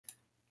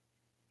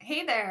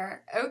Hey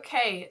there.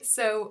 Okay,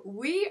 so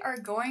we are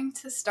going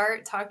to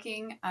start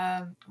talking.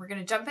 We're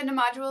going to jump into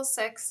module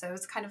 6, so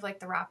it's kind of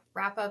like the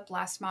wrap up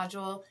last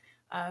module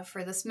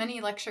for this mini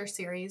lecture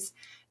series.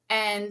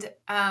 And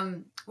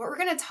what we're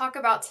going to talk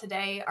about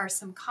today are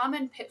some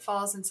common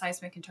pitfalls in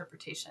seismic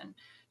interpretation.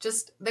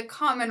 Just the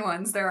common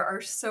ones. There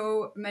are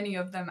so many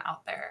of them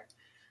out there.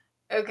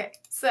 Okay,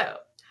 so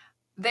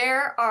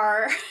there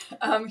are.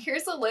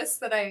 Here's a list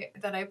that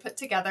I put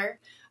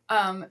together.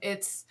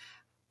 It's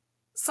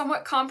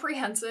somewhat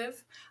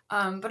comprehensive,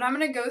 but I'm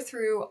going to go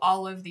through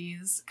all of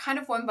these kind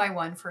of one by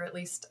one for at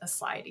least a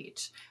slide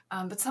each.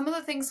 But some of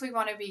the things we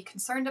want to be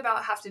concerned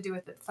about have to do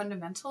with the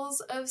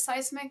fundamentals of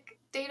seismic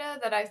data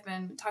that I've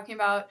been talking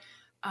about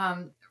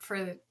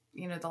for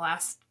the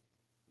last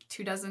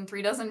 3 dozen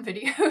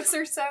videos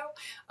or so.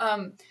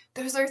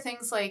 Those are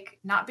things like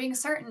not being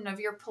certain of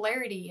your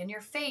polarity and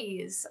your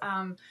phase,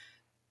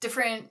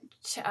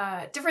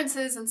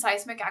 differences in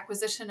seismic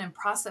acquisition and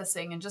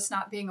processing, and just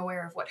not being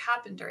aware of what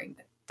happened during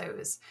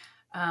those.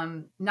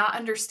 Not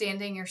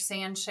understanding your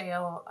sand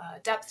shale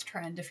depth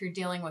trend if you're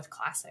dealing with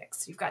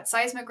classics. You've got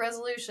seismic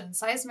resolution,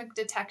 seismic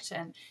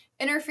detection,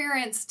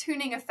 interference,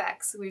 tuning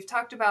effects. We've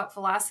talked about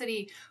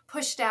velocity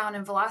push down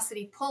and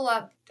velocity pull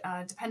up,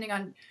 depending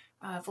on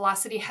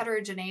velocity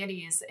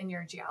heterogeneities in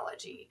your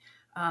geology.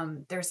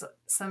 There's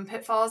some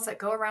pitfalls that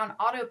go around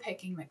auto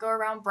picking, that go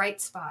around bright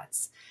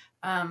spots.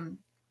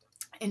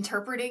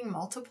 Interpreting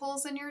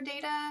multiples in your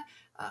data,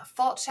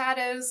 fault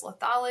shadows,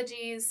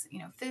 lithologies,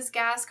 fizz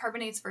gas,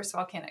 carbonates versus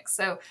volcanics.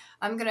 So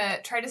I'm going to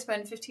try to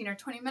spend 15 or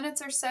 20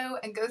 minutes or so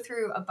and go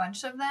through a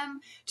bunch of them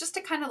just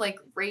to kind of like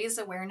raise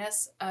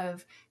awareness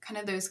of kind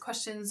of those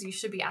questions you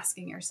should be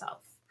asking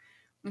yourself.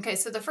 Okay,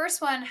 so the first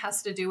one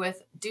has to do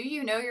with, do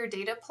you know your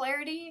data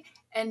polarity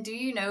and do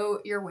you know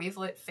your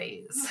wavelet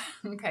phase?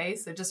 Okay,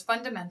 so just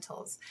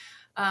fundamentals.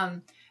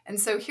 And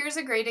so here's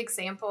a great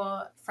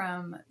example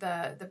from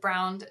the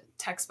Brown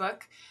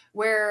textbook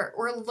where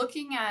we're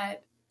looking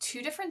at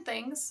two different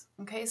things.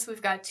 Okay, so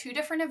we've got two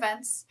different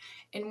events.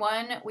 In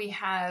one, we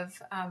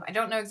have, I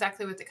don't know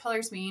exactly what the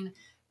colors mean,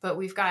 but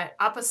we've got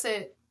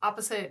opposite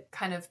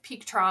kind of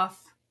peak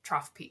trough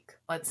peak,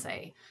 let's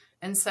say.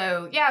 And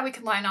so, yeah, we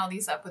can line all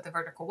these up with a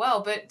vertical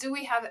well, but do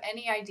we have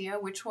any idea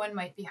which one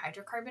might be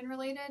hydrocarbon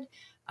related?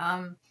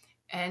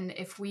 And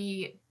if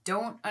we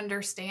don't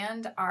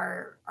understand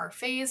our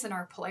phase and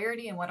our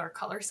polarity and what our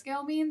color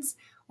scale means,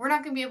 we're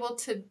not going to be able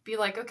to be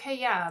like, okay,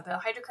 yeah, the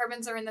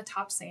hydrocarbons are in the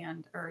top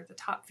sand or the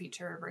top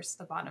feature versus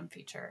the bottom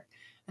feature.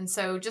 And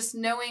so just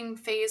knowing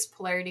phase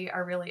polarity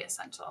are really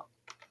essential.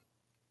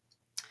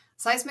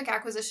 Seismic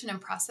acquisition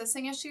and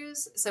processing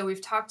issues. So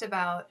we've talked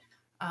about,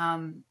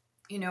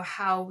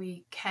 how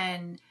we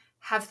can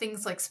have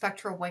things like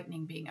spectral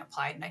whitening being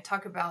applied. And I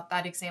talk about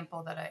that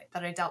example that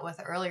I dealt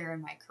with earlier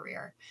in my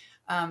career.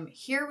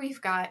 Here we've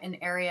got an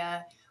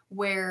area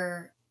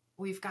where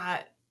we've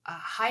got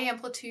high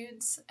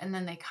amplitudes and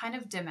then they kind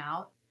of dim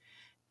out.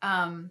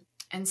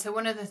 And so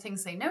one of the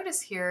things they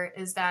notice here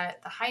is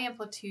that the high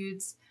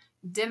amplitudes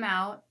dim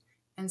out.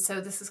 And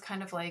so this is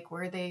kind of like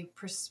where they,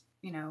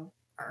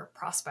 are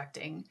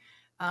prospecting.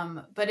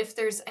 But if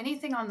there's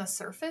anything on the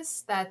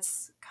surface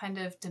that's kind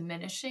of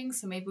diminishing,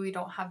 so maybe we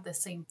don't have the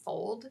same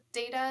fold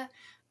data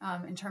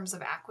in terms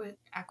of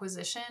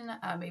acquisition,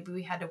 maybe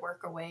we had to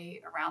work our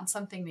way around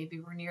something, maybe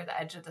we're near the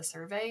edge of the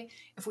survey.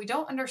 If we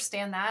don't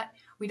understand that,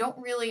 we don't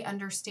really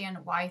understand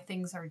why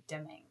things are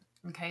dimming.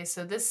 Okay,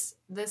 so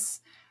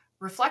this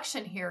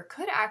reflection here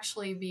could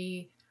actually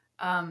be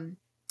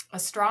a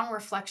strong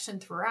reflection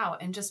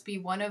throughout and just be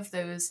one of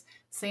those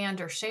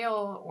sand or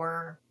shale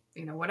or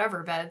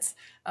whatever beds,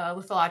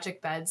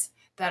 lithologic beds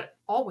that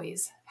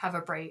always have a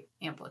bright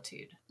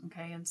amplitude,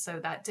 okay? And so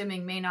that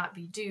dimming may not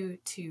be due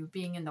to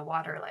being in the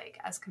water leg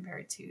as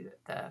compared to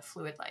the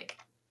fluid leg.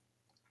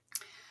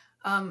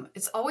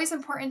 It's always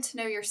important to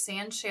know your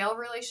sand-shale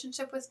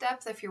relationship with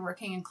depth if you're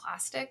working in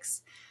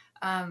clastics,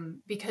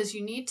 because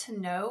you need to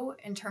know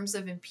in terms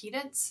of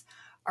impedance,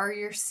 are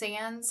your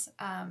sands,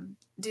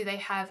 do they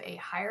have a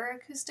higher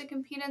acoustic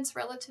impedance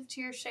relative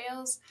to your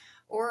shales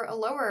or a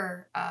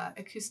lower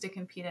acoustic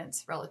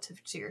impedance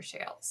relative to your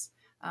shales?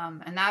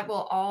 And that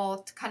will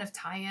all kind of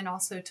tie in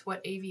also to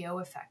what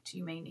AVO effect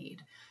you may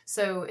need.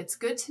 So it's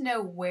good to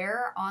know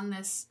where on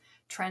this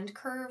trend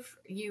curve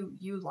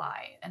you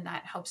lie, and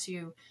that helps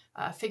you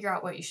figure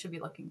out what you should be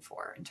looking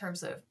for in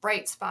terms of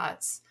bright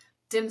spots,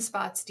 dim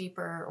spots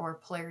deeper, or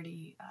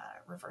polarity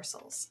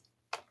reversals.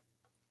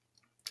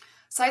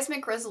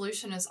 Seismic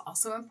resolution is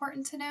also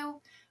important to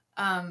know.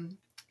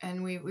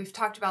 And we've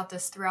talked about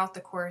this throughout the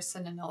course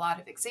and in a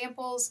lot of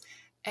examples.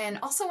 And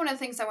also one of the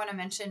things I want to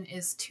mention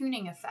is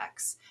tuning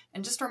effects.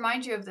 And just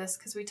remind you of this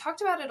because we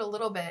talked about it a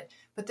little bit,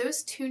 but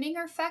those tuning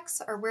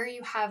effects are where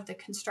you have the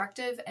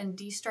constructive and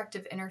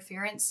destructive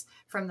interference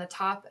from the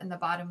top and the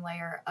bottom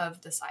layer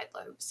of the side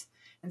lobes.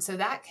 And so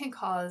that can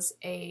cause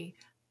a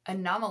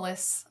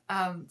anomalous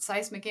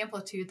seismic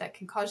amplitude that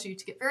can cause you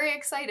to get very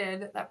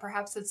excited that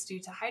perhaps it's due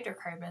to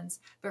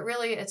hydrocarbons, but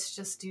really it's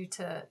just due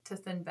to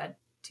thin bed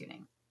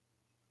tuning.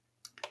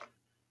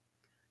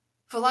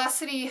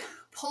 Velocity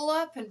Pull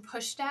up and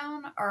push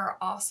down are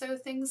also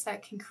things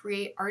that can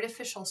create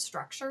artificial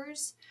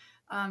structures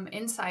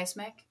in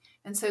seismic.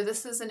 And so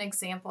this is an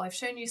example. I've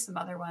shown you some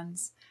other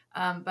ones,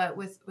 but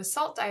with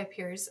salt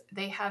diapirs,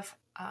 they have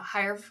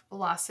higher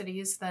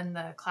velocities than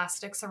the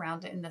clastics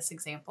around it in this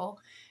example.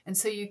 And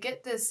so you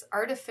get this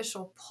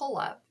artificial pull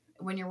up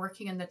when you're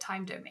working in the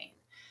time domain.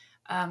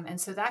 And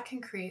so that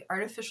can create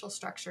artificial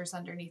structures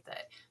underneath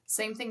it.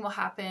 Same thing will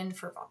happen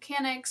for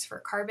volcanics, for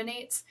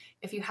carbonates.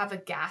 If you have a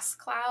gas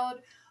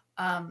cloud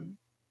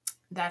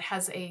that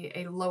has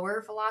a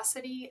lower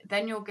velocity,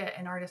 then you'll get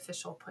an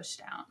artificial push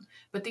down.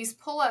 But these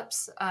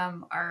pull-ups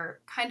are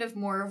kind of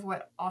more of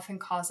what often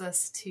cause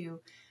us to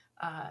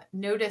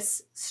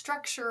notice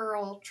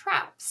structural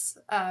traps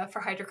for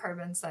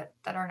hydrocarbons that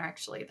aren't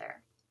actually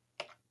there.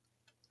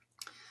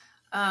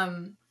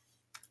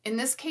 In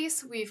this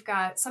case, we've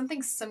got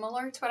something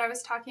similar to what I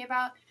was talking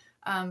about,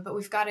 but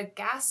we've got a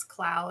gas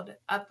cloud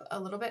up a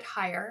little bit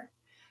higher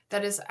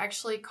that is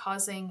actually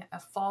causing a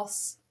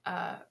false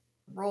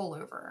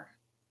rollover.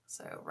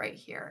 So right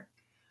here.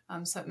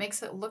 So it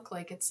makes it look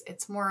like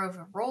it's more of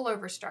a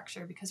rollover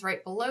structure because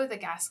right below the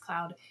gas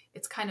cloud,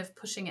 it's kind of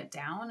pushing it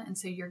down. And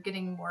so you're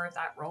getting more of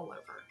that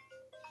rollover.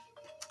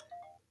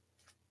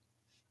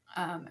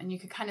 And you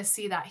can kind of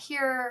see that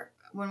here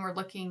when we're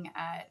looking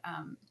at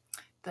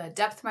the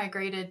depth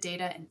migrated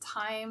data in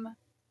time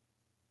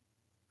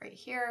right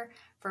here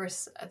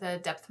versus the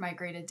depth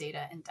migrated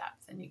data in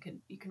depth. And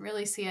you can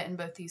really see it in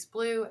both these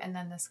blue and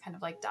then this kind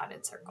of like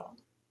dotted circle.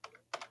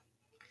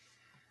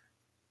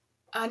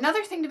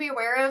 Another thing to be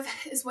aware of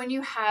is when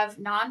you have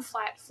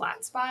non-flat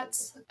flat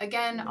spots,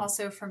 again,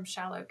 also from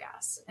shallow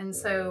gas. And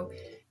so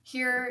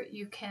here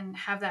you can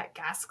have that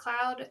gas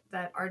cloud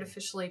that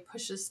artificially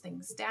pushes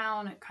things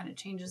down. It kind of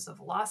changes the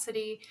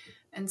velocity.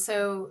 And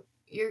so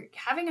you're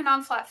having a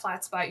non-flat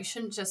flat spot. You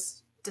shouldn't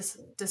just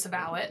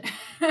disavow it,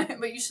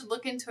 but you should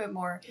look into it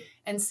more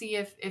and see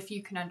if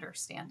you can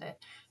understand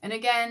it. And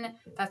again,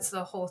 that's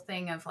the whole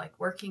thing of like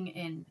working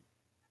in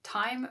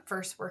time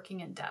versus working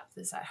in depth,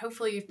 is that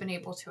hopefully you've been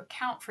able to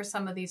account for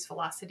some of these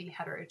velocity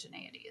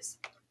heterogeneities.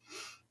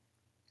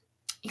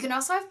 You can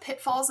also have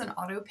pitfalls in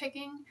auto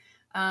picking.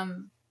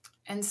 And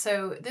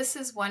so this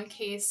is one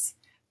case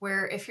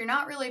where if you're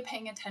not really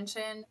paying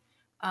attention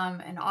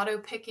and auto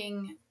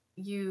picking,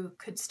 you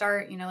could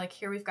start, like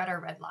here we've got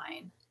our red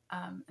line.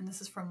 And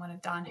this is from one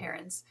of Don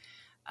Heron's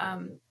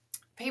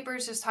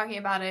papers just talking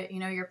about it.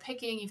 You're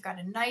picking, you've got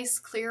a nice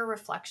clear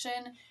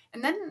reflection.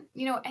 And then,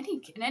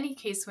 in any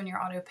case, when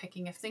you're auto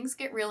picking, if things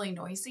get really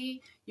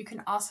noisy, you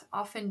can also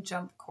often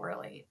jump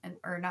miscorrelate.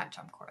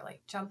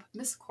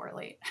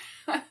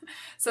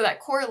 So that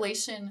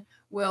correlation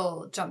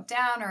will jump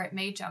down or it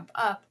may jump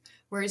up.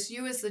 Whereas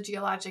you as the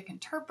geologic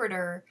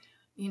interpreter,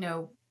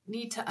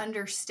 need to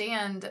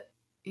understand,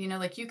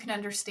 like you can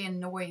understand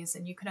noise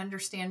and you can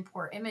understand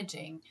poor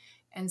imaging.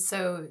 And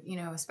so,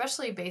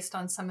 especially based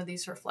on some of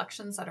these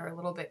reflections that are a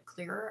little bit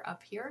clearer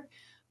up here,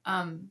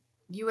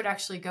 you would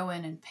actually go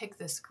in and pick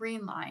this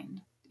green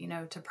line,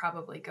 to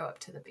probably go up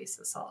to the base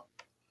of salt.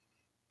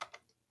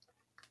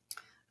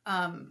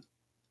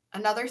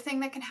 Another thing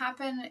that can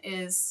happen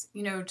is,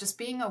 just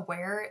being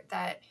aware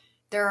that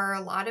there are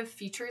a lot of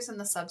features in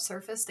the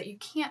subsurface that you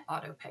can't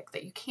auto pick,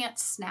 that you can't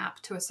snap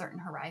to a certain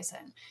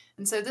horizon.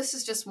 And so this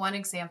is just one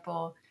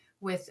example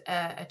with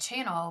a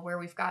channel where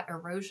we've got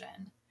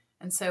erosion.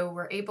 And so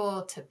we're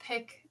able to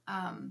pick,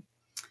 I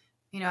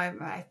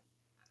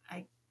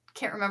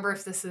can't remember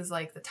if this is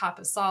like the top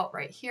of salt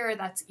right here.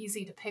 That's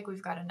easy to pick.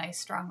 We've got a nice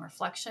strong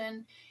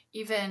reflection.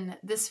 Even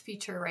this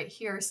feature right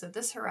here, so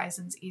this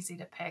horizon's easy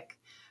to pick.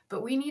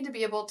 But we need to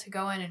be able to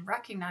go in and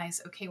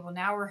recognize, okay, well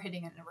now we're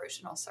hitting an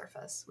erosional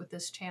surface with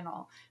this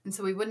channel. And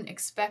so we wouldn't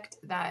expect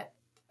that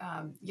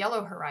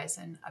yellow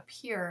horizon up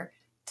here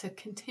to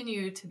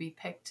continue to be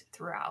picked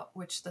throughout,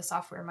 which the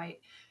software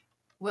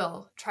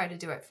will try to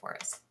do it for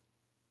us.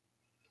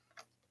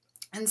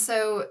 And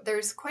so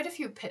there's quite a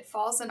few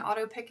pitfalls in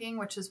auto picking,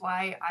 which is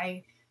why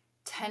I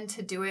tend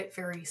to do it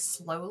very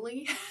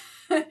slowly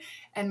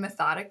and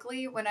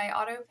methodically when I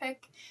auto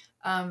pick.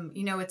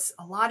 It's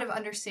a lot of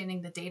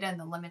understanding the data and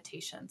the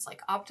limitations,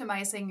 like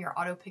optimizing your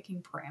auto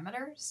picking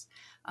parameters,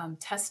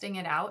 testing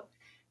it out,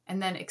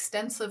 and then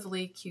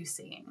extensively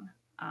QCing.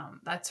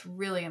 That's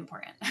really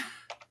important.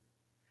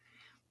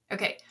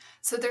 Okay,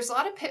 so there's a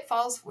lot of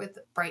pitfalls with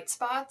bright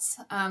spots.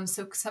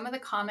 So some of the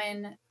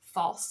common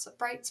false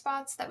bright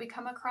spots that we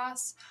come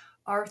across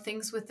are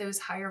things with those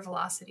higher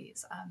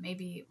velocities,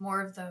 maybe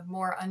more of the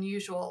more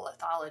unusual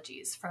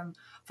lithologies from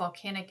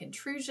volcanic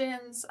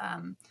intrusions,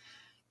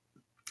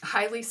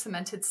 highly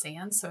cemented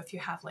sands. So if you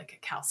have like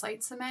a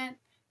calcite cement,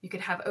 you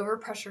could have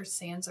overpressure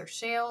sands or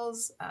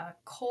shales.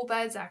 Coal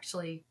beds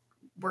actually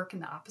work in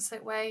the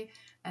opposite way,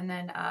 and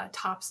then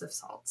tops of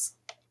salts.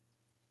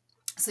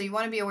 So you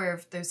want to be aware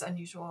of those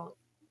unusual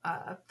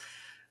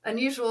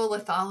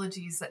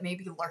lithologies that may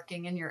be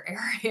lurking in your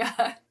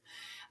area.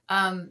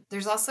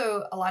 There's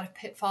also a lot of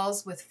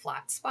pitfalls with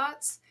flat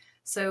spots.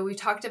 So we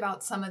talked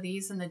about some of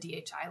these in the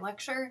DHI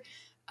lecture,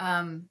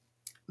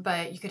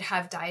 but you could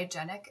have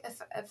diagenic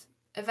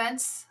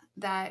events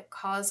that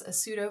cause a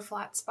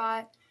pseudo-flat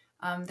spot.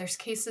 There's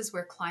cases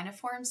where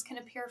cliniforms can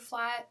appear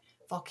flat.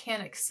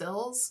 Volcanic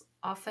sills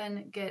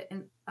often get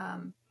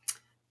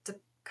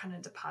kind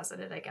of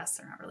deposited. I guess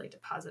they're not really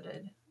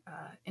deposited,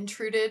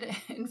 intruded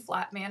in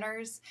flat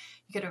manners.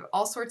 You could have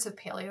all sorts of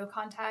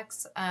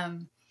paleocontacts.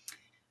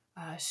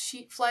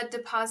 Sheet flood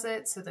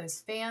deposits, so those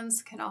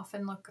fans can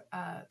often look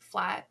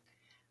flat.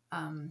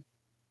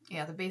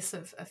 The base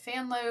of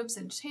fan lobes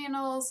and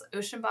channels,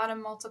 ocean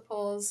bottom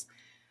multiples.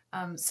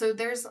 So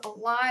there's a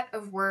lot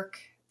of work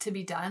to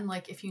be done.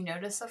 Like if you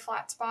notice a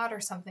flat spot or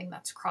something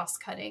that's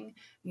cross-cutting,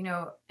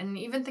 and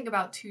even think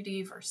about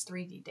 2D versus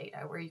 3D data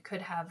where you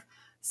could have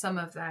some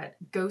of that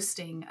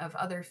ghosting of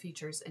other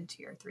features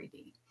into your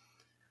 3D.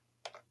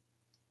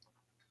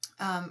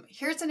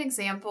 Here's an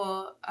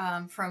example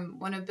from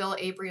one of Bill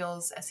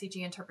Abriel's SEG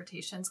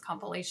interpretations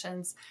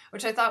compilations,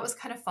 which I thought was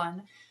kind of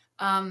fun.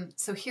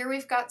 So here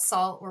we've got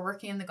salt. We're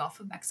working in the Gulf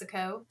of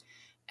Mexico,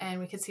 and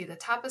we could see the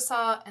top of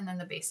salt and then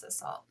the base of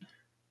salt.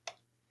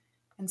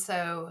 And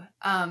so,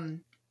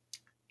 kind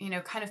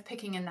of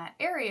picking in that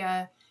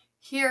area,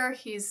 here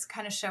he's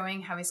kind of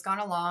showing how he's gone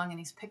along and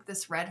he's picked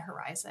this red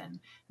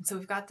horizon. And so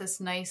we've got this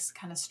nice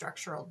kind of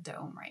structural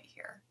dome right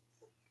here.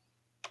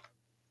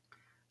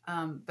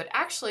 But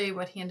actually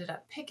what he ended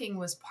up picking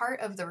was part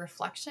of the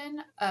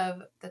reflection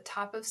of the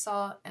top of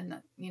salt,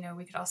 and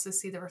we could also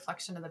see the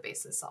reflection of the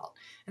base of salt.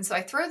 And so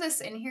I throw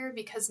this in here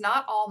because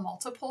not all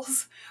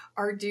multiples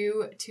are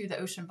due to the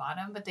ocean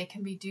bottom, but they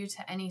can be due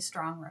to any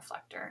strong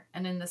reflector.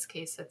 And in this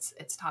case,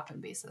 it's top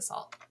and base of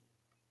salt.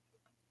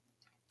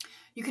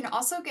 You can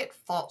also get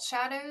fault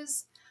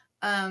shadows.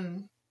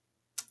 And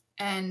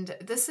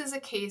this is a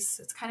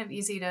case, it's kind of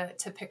easy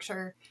to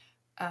picture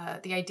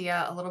the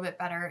idea a little bit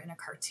better in a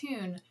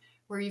cartoon,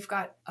 where you've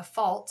got a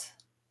fault,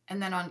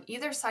 and then on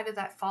either side of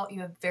that fault you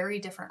have very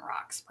different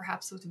rocks,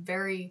 perhaps with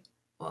very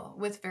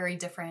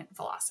different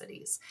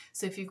velocities.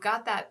 So if you've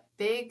got that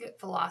big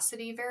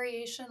velocity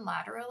variation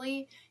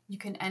laterally, you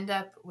can end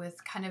up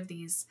with kind of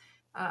these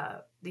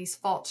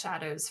fault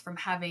shadows from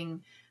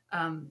having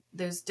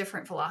those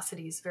different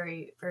velocities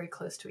very, very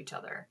close to each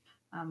other.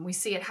 We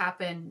see it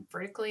happen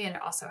vertically, and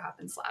it also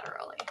happens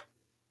laterally.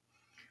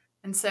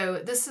 And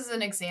so this is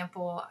an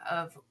example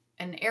of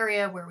an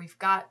area where we've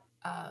got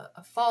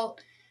a fault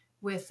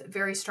with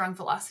very strong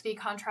velocity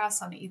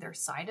contrasts on either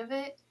side of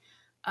it.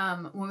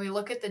 When we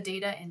look at the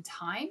data in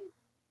time,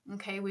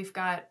 okay, we've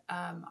got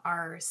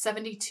our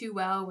 72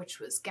 well, which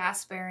was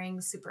gas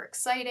bearing, super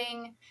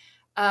exciting.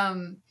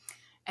 And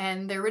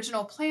the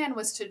original plan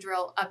was to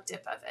drill up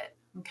dip of it.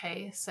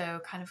 Okay, so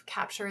kind of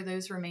capture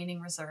those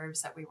remaining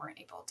reserves that we weren't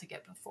able to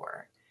get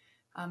before.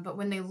 But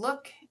when they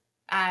look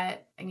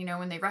at,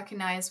 when they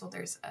recognize, well,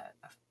 there's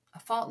a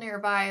fault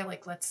nearby,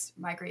 like let's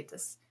migrate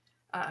this,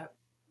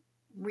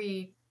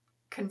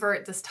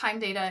 reconvert this time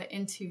data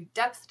into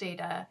depth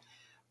data,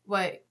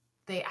 what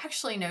they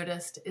actually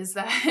noticed is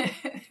that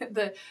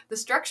the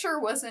structure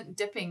wasn't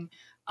dipping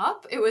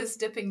up, it was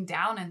dipping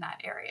down in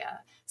that area.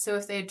 So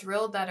if they had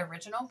drilled that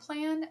original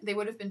plan, they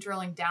would have been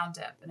drilling down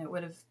dip, and it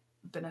would have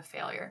been a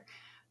failure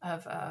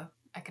of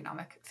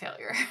economic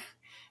failure.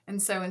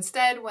 And so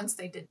instead, once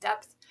they did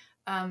depth,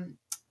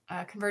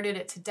 converted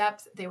it to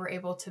depth, they were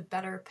able to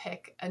better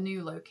pick a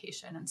new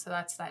location. And so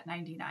that's that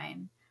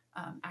 99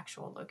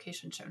 actual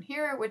location shown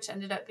here, which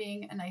ended up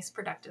being a nice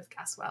productive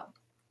gas well.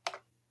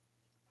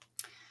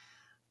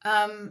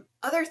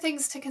 Other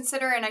things to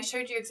consider, and I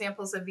showed you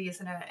examples of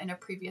these in a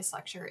previous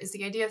lecture, is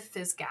the idea of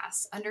fizz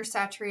gas,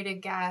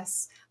 undersaturated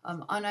gas,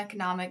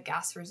 uneconomic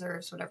gas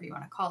reserves, whatever you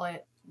want to call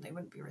it. They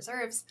wouldn't be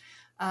reserves.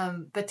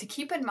 But to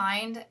keep in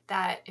mind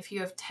that if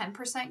you have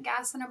 10%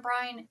 gas in a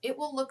brine, it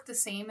will look the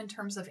same in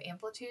terms of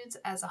amplitudes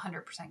as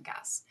 100%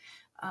 gas.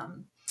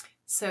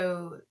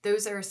 So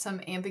those are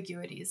some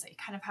ambiguities that you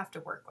kind of have to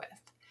work with.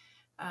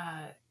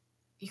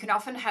 You can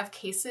often have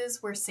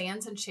cases where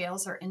sands and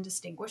shales are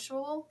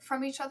indistinguishable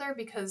from each other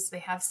because they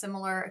have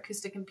similar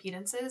acoustic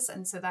impedances.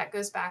 And so that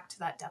goes back to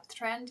that depth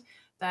trend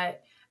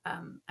that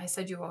I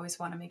said you always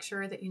want to make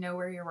sure that you know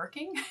where you're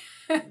working.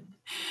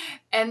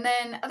 And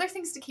then other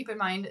things to keep in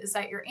mind is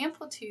that your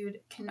amplitude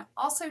can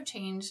also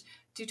change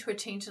due to a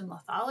change in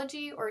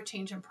lithology or a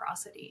change in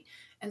porosity.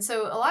 And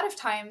so a lot of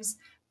times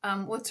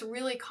what's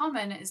really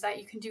common is that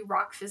you can do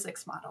rock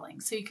physics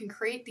modeling. So you can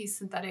create these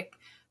synthetic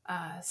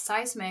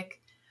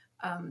seismic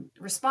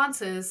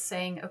responses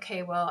saying,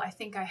 okay, well, I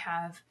think I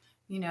have,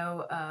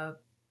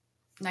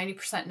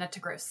 90% net to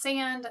gross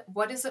sand.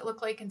 What does it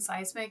look like in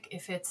seismic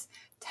if it's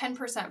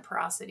 10%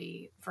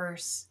 porosity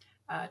versus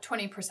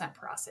 20%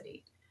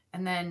 porosity?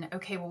 And then,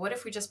 okay, well, what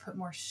if we just put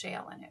more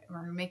shale in it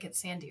or make it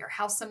sandier?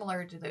 How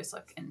similar do those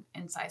look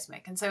in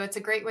seismic? And so it's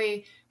a great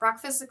way. Rock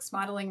physics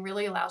modeling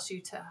really allows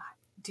you to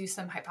do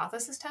some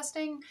hypothesis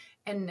testing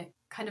and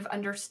kind of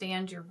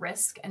understand your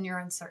risk and your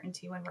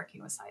uncertainty when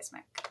working with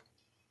seismic.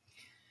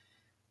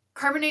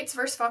 Carbonates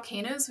versus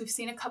volcanoes, we've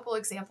seen a couple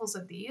examples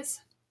of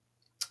these.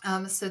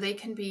 So they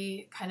can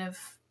be kind of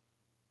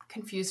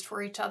confused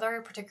for each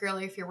other,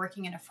 particularly if you're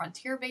working in a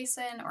frontier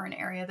basin or an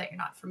area that you're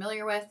not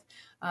familiar with.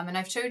 And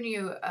I've shown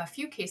you a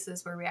few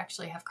cases where we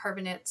actually have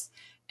carbonates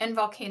and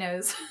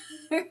volcanoes,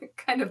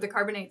 kind of the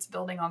carbonates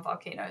building on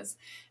volcanoes,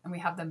 and we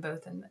have them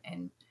both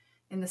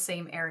in the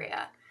same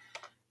area.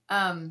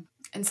 And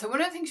so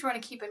one of the things you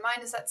want to keep in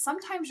mind is that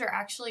sometimes you're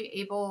actually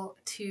able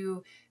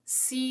to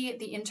see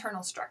the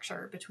internal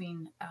structure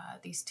between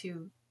these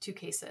two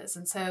cases.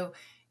 And so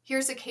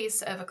here's a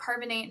case of a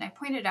carbonate, and I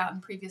pointed out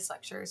in previous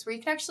lectures where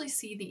you can actually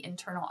see the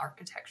internal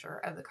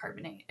architecture of the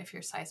carbonate if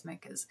your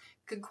seismic is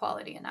good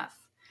quality enough.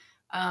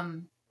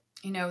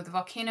 You know, the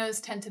volcanoes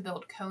tend to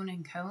build cone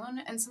and cone,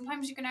 and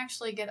sometimes you can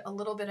actually get a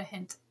little bit of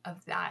hint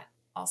of that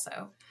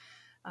also,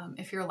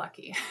 if you're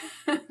lucky.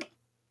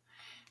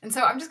 And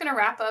so I'm just going to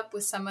wrap up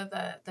with some of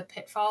the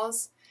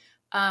pitfalls.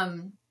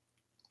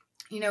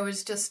 You know,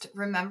 is just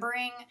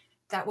remembering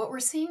that what we're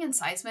seeing in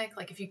seismic,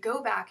 like if you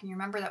go back and you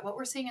remember that what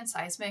we're seeing in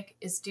seismic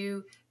is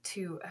due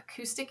to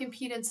acoustic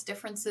impedance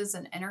differences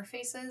and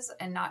interfaces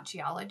and not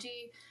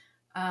geology,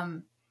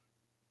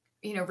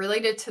 you know,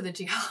 related to the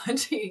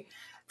geology,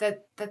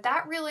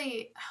 that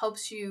really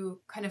helps you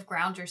kind of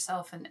ground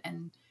yourself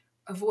and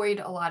avoid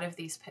a lot of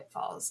these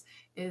pitfalls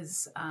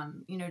is,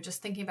 you know,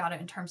 just thinking about it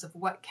in terms of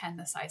what can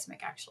the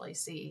seismic actually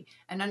see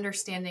and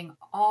understanding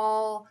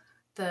all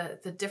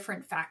the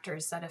different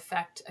factors that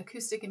affect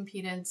acoustic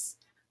impedance,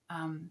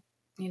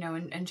 you know,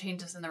 and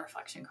changes in the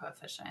reflection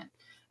coefficient.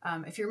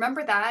 If you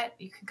remember that,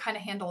 you can kind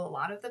of handle a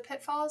lot of the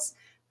pitfalls,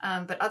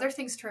 but other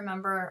things to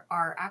remember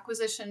are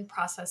acquisition,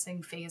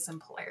 processing, phase,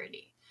 and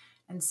polarity.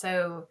 And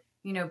so,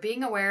 you know,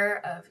 being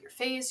aware of your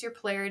phase, your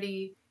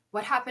polarity,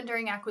 what happened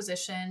during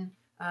acquisition,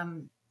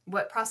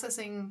 what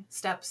processing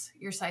steps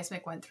your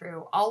seismic went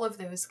through, all of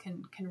those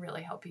can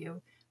really help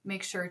you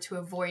make sure to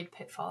avoid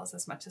pitfalls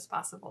as much as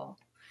possible.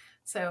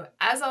 So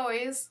as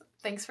always,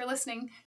 thanks for listening.